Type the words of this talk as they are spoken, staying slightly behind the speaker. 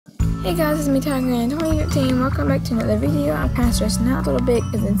Hey guys, it's me Tigeranna2015. Welcome back to another video. I'm kind of stressing out a little bit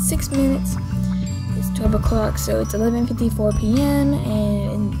because in 6 minutes it's 12 o'clock, so it's 11:54 p.m.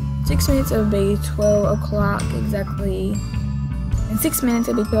 and in 6 minutes it'll be 12 o'clock exactly. In 6 minutes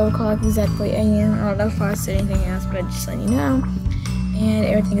it'll be 12 o'clock exactly a.m. I don't know if I said anything else, but just letting you know. And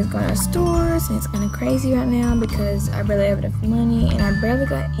everything is going to stores, and it's kind of crazy right now because I barely have enough money, and I barely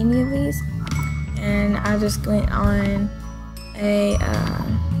got any of these. And I just went on a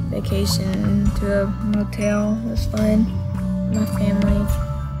vacation to a motel. It was fun. My family,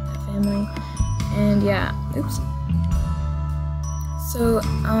 and yeah. Oops. So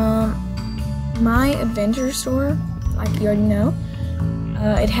my adventure store, like you already know,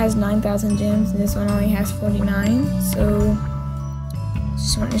 it has 9,000 gems, and this one only has 49. So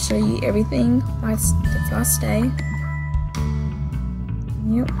just wanted to show you everything that's last day.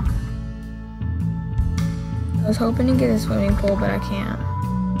 Yep. I was hoping to get a swimming pool, but I can't.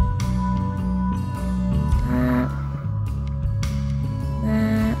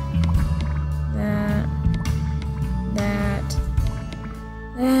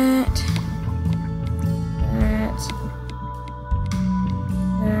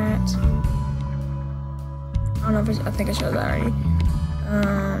 I don't know if I think I showed that already.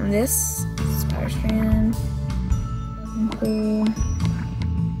 This spider strand, pool,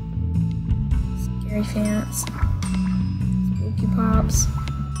 scary fence, spooky pops,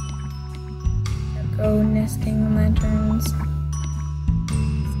 echo nesting lanterns,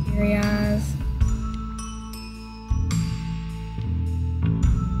 scary eyes.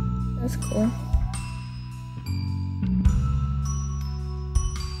 That's cool.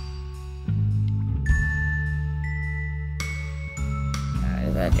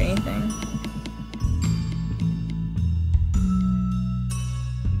 Does that do anything?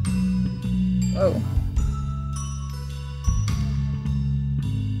 Whoa.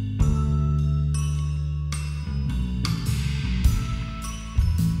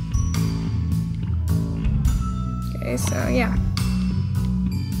 Okay, so yeah.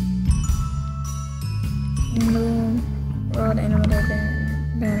 World Animal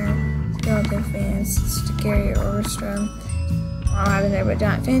Banner, Skeleton Fence, Scary Orchestra. I don't have it there, but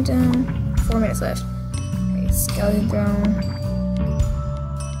Giant Phantom. 4 minutes left. Okay, Skeleton Throne,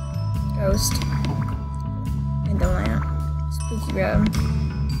 Ghost, and the Lamp, Spooky Room,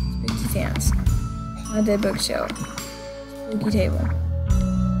 Spooky Fence, Haunted Bookshelf, Spooky Table,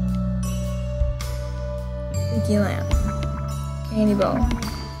 Spooky Lamp, Candy Bowl.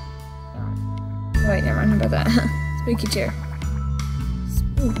 Oh, wait, never mind about that. Spooky Chair.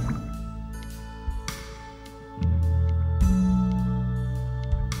 Spook.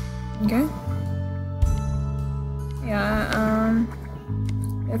 Okay. Yeah,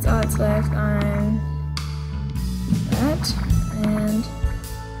 that's all that's left on that, and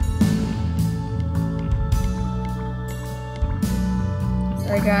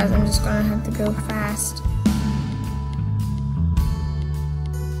sorry guys, I'm just gonna have to go fast.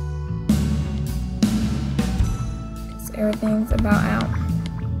 Cause everything's about out.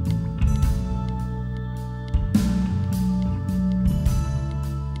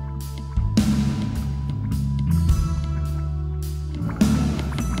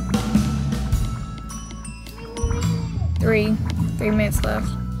 Three minutes left.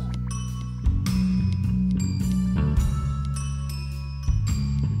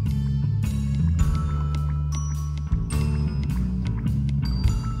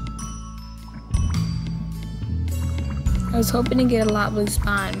 I was hoping to get a lot blue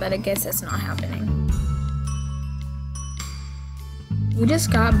spine, but I guess that's not happening. We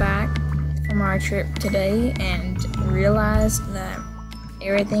just got back from our trip today and realized that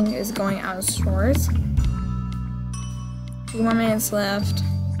everything is going out of stores. 2 more minutes left.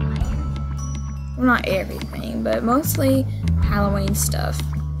 Well, not everything, but mostly Halloween stuff.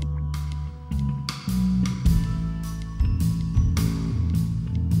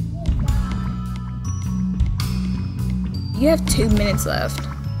 You have 2 minutes left.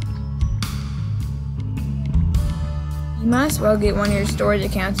 You might as well get one of your storage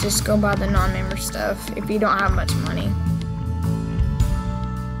accounts. Just go buy the non-member stuff if you don't have much money.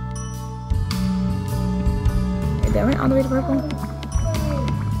 That went all the way to purple.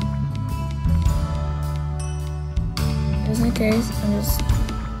 Just in case, I'm just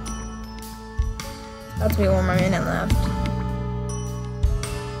about to be 1 more minute left.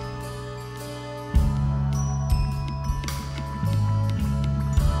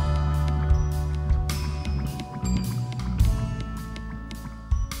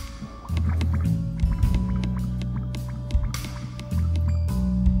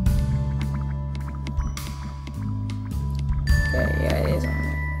 Okay, yeah, it is on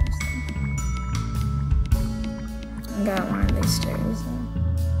there. I got one of these too, so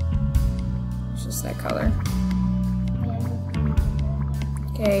it's just that color.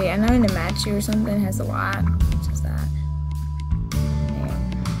 Okay, I know in the match you or something has a lot, just that.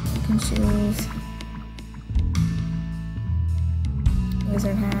 You can choose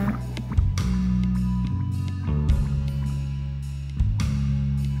wizard hat.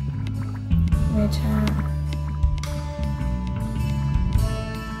 Witch hat.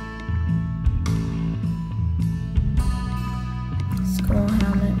 Skull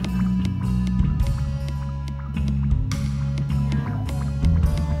helmet.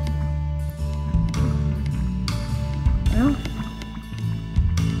 Well,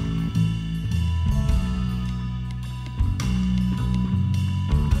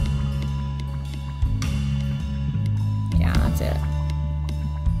 yeah, that's it.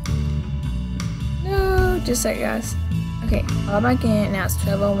 No, just like guys. Okay, log back in. Now it's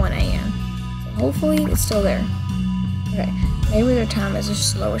 12:01 a.m. So hopefully it's still there. Okay, maybe their time is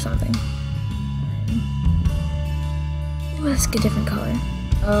just slow or something. Ooh, let's get a different color.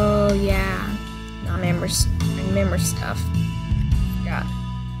 Oh yeah, non-members, member stuff. God,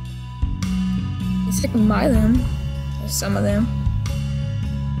 you can buy them. There's some of them.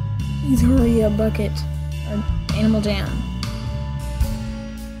 He's already a bucket or animal jam.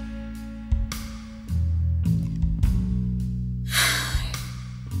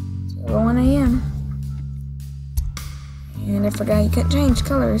 1 a.m. And I forgot you could change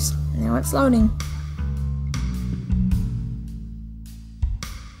colors. Now it's loading.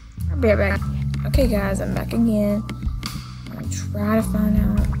 I'll be right back. Okay guys, I'm back again. I'm gonna try to find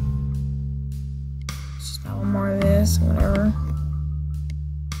out. Just buy one more of this, whatever.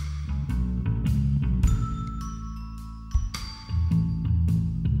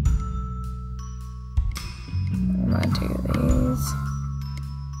 I'm gonna do these.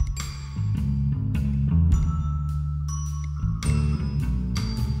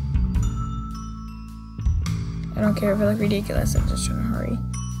 I don't care if I look ridiculous, I'm just trying to hurry.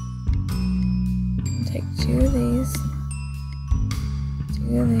 I'll take 2 of these,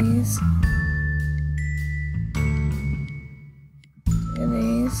 2 of these, 2 of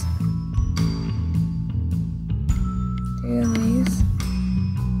these, 2 of these.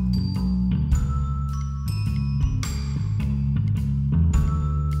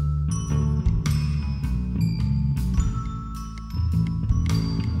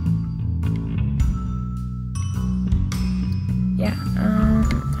 Yeah, I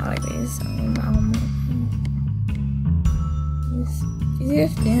like these. I'm gonna buy one more. These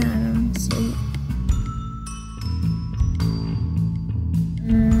are down, sweet.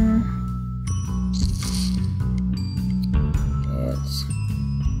 Good.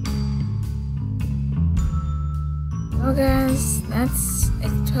 Well guys, it's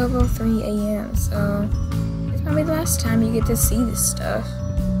 12:03 a.m. so it's probably the last time you get to see this stuff.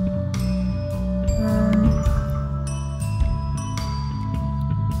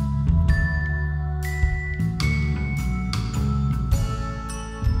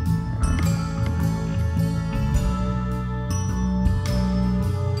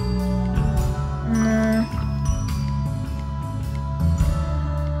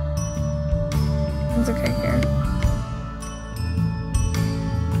 It's okay here.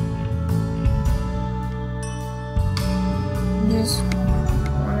 I'm just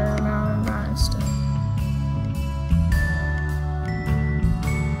wandering around and buying stuff.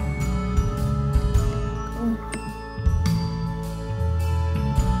 Cool.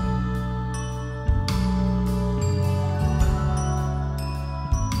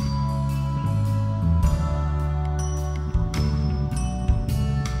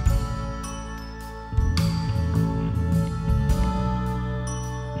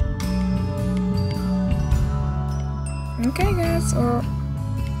 Okay guys, well,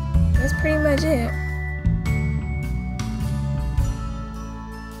 that's pretty much it.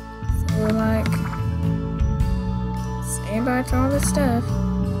 So like, say bye to all this stuff.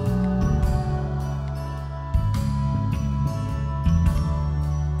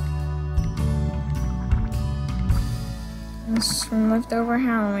 This is from leftover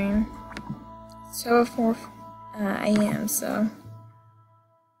Halloween. It's 12:04 a.m. so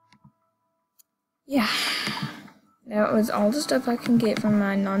yeah. That was all the stuff I can get from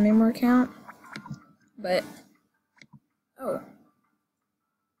my non-member account. But, oh.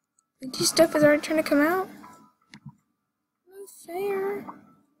 These stuff is already trying to come out? Not fair.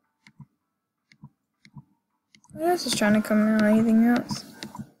 What else is trying to come out? Anything else?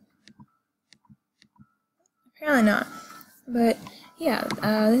 Apparently not. But, yeah,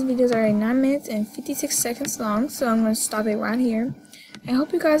 this video is already 9 minutes and 56 seconds long, so I'm going to stop it right here. I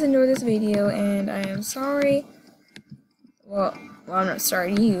hope you guys enjoyed this video, and I am sorry well, I'm not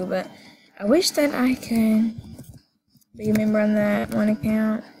sorry to you, but I wish that I could be a member on that one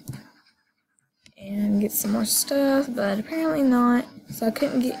account and get some more stuff, but apparently not. So I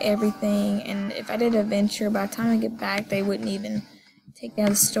couldn't get everything, and if I did a venture, by the time I get back, they wouldn't even take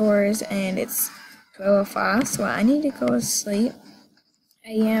down the stores, and it's 12:05, so I need to go to sleep.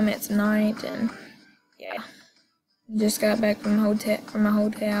 AM, it's night, and yeah, just got back from my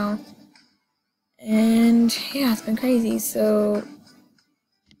hotel, and yeah, it's been crazy. So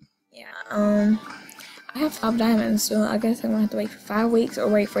yeah, I have 5 diamonds, so I guess I'm gonna have to wait for 5 weeks or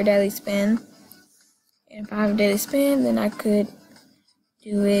wait for a daily spin. And if I have a daily spin, then I could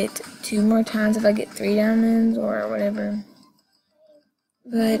do it 2 more times if I get 3 diamonds or whatever.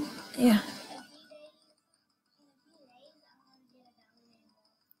 But yeah.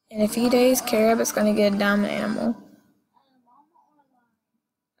 In a few days, Carab's gonna get a diamond animal.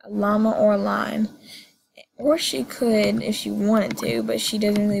 A llama or a lion. Or she could, if she wanted to, but she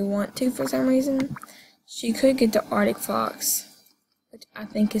doesn't really want to for some reason. She could get the Arctic fox, which I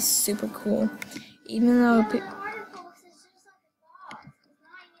think is super cool. Even though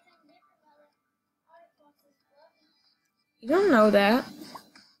you don't know that.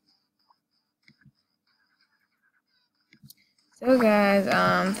 So guys,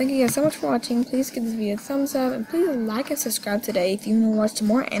 thank you guys so much for watching. Please give this video a thumbs up, and please like and subscribe today if you want to watch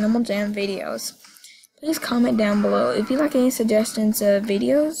more Animal Jam videos. Please comment down below if you like any suggestions of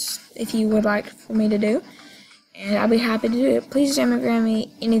videos if you would like for me to do, and I'll be happy to do it. Please Jamagram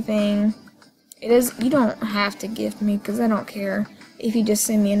me anything. You don't have to gift me, because I don't care. If you just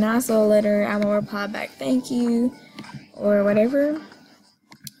send me a nice little letter, I will reply back thank you or whatever.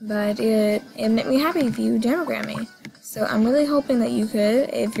 But it'd make me happy if you Jamagram me. So I'm really hoping that you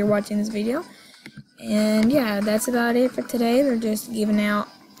could if you're watching this video. And yeah, that's about it for today. They're just giving out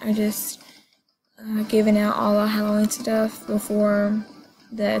all the Halloween stuff before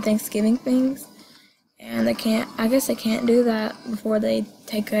the Thanksgiving things. And I guess they can't do that before they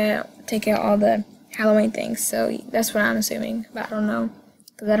take out all the Halloween things. So that's what I'm assuming, but I don't know,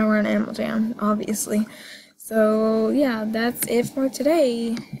 because I don't run Animal Jam, obviously. So yeah, that's it for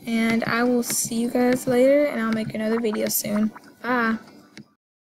today, and I will see you guys later, and I'll make another video soon. Bye.